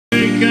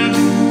wake up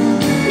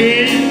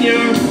in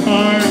your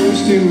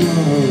arms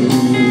tomorrow.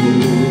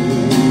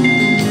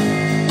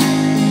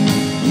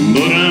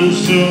 But I'm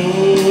so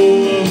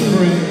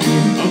afraid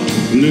of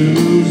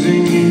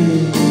losing you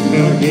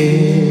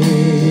again.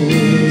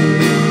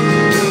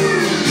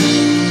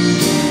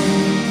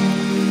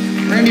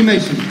 Randy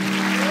Mason.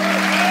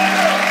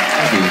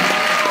 Thank you.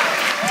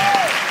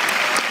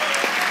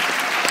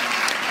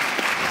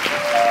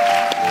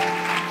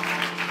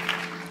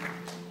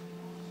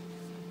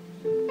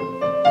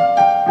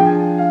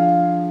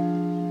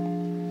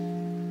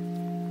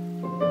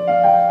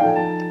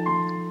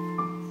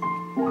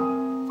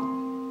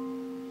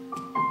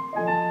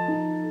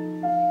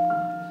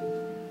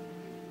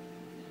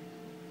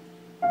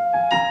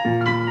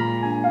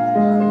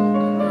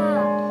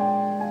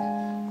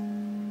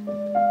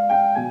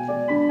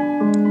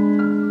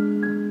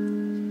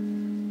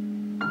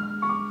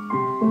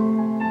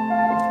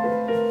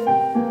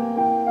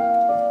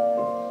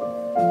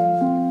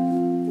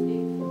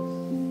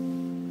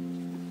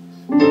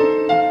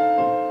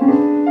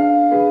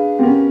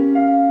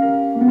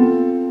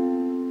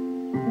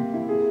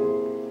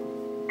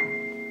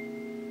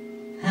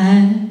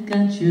 I've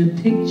got your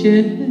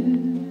picture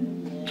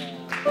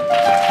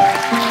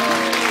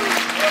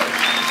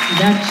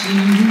that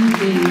you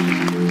gave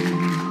me,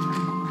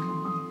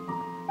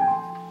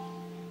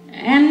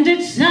 and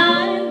it's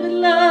signed with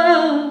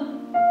love,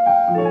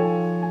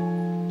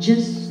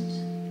 just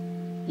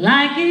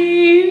like it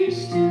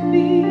used to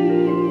be.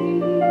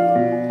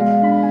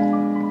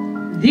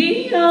 The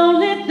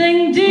only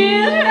thing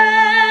different,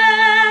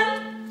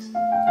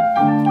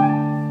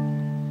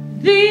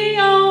 the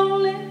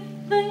only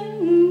thing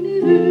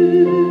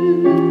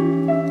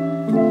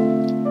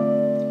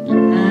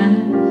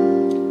I've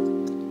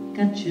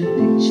got your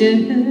picture.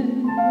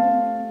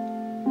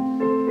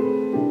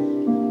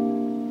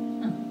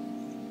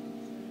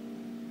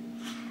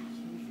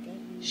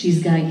 She's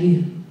got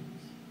you.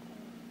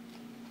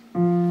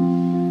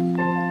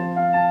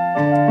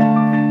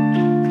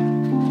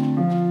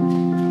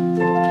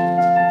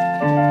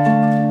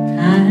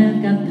 I've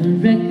got the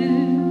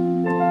record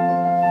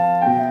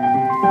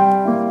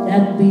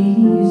that we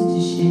used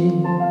to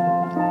share,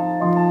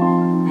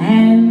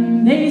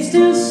 and they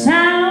still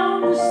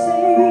sound the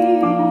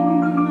same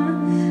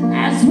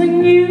as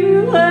when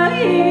you were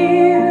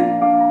here.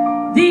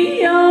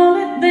 The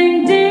only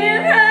thing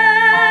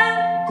different,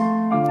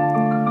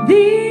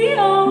 the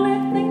only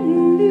thing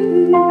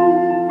new,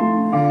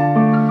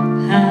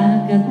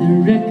 I've got the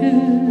record,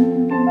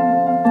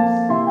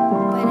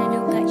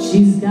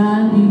 she's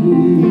got you.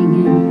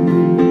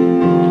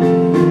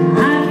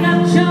 I've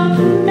got your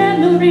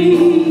memory,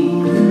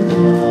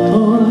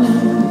 or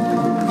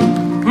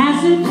has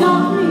it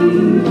got me?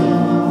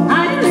 I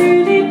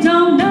really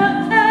don't know,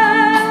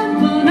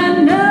 but I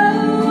know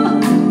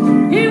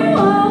you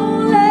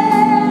won't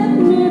let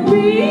me be.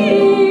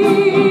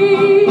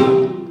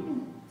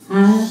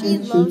 She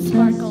loves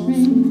sparkles.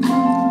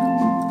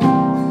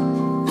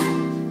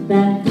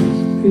 That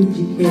proved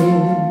you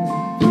care,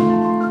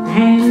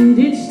 and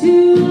it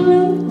still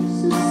looks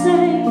the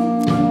same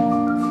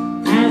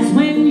as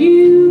when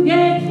you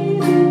gave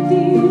it,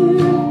 dear.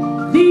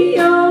 The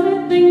only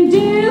thing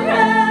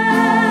different,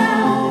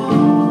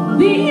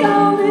 the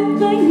only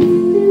thing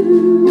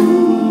new,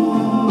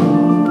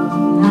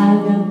 I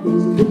got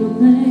these little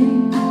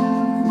things,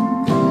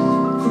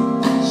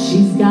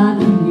 she's got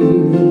you.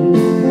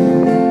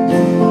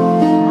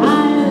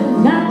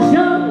 I've got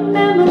your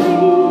memory,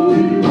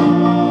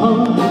 or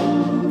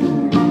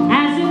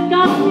has it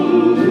got me?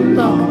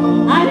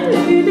 I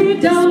really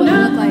don't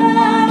know,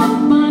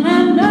 but I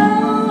know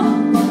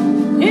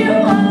you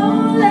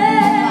won't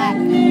let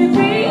me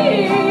be.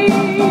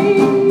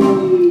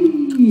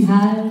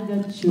 I've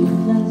got your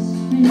last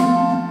ring,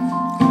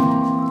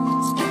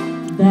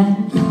 that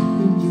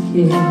could you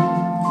care,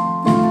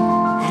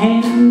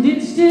 and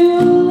it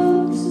still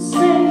looks the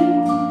same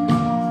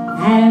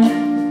as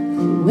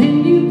when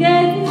you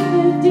gave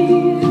it,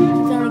 dear.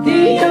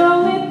 The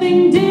only thing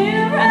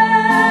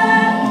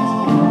different,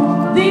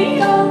 the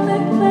only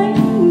thing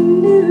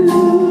new,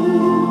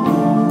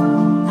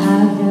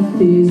 I've got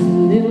these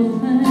little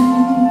things,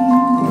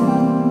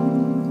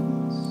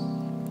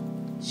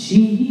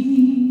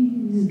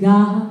 she's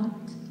got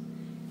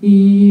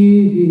you.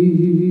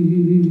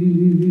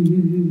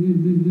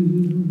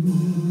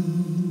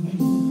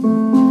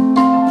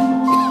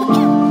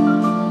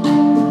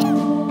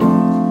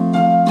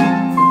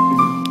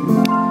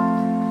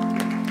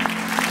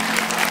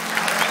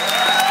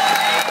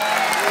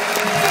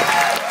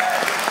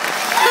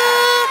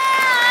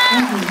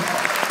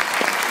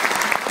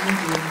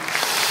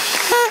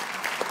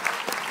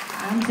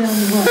 I'm telling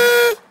you what,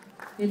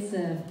 it's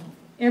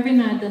every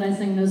night that I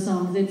sing those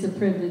songs, it's a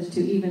privilege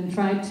to even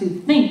try to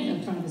think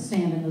of trying to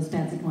stand in those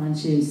Patsy Cline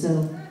shoes.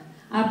 So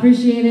I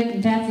appreciate it,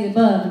 and Patsy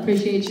above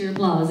appreciates your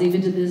applause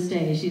even to this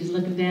day. She's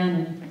looking down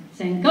and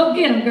saying, "Go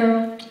get him,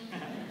 girl."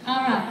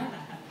 All right.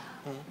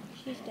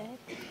 She's dead.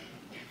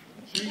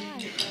 She's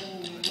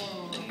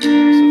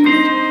dead.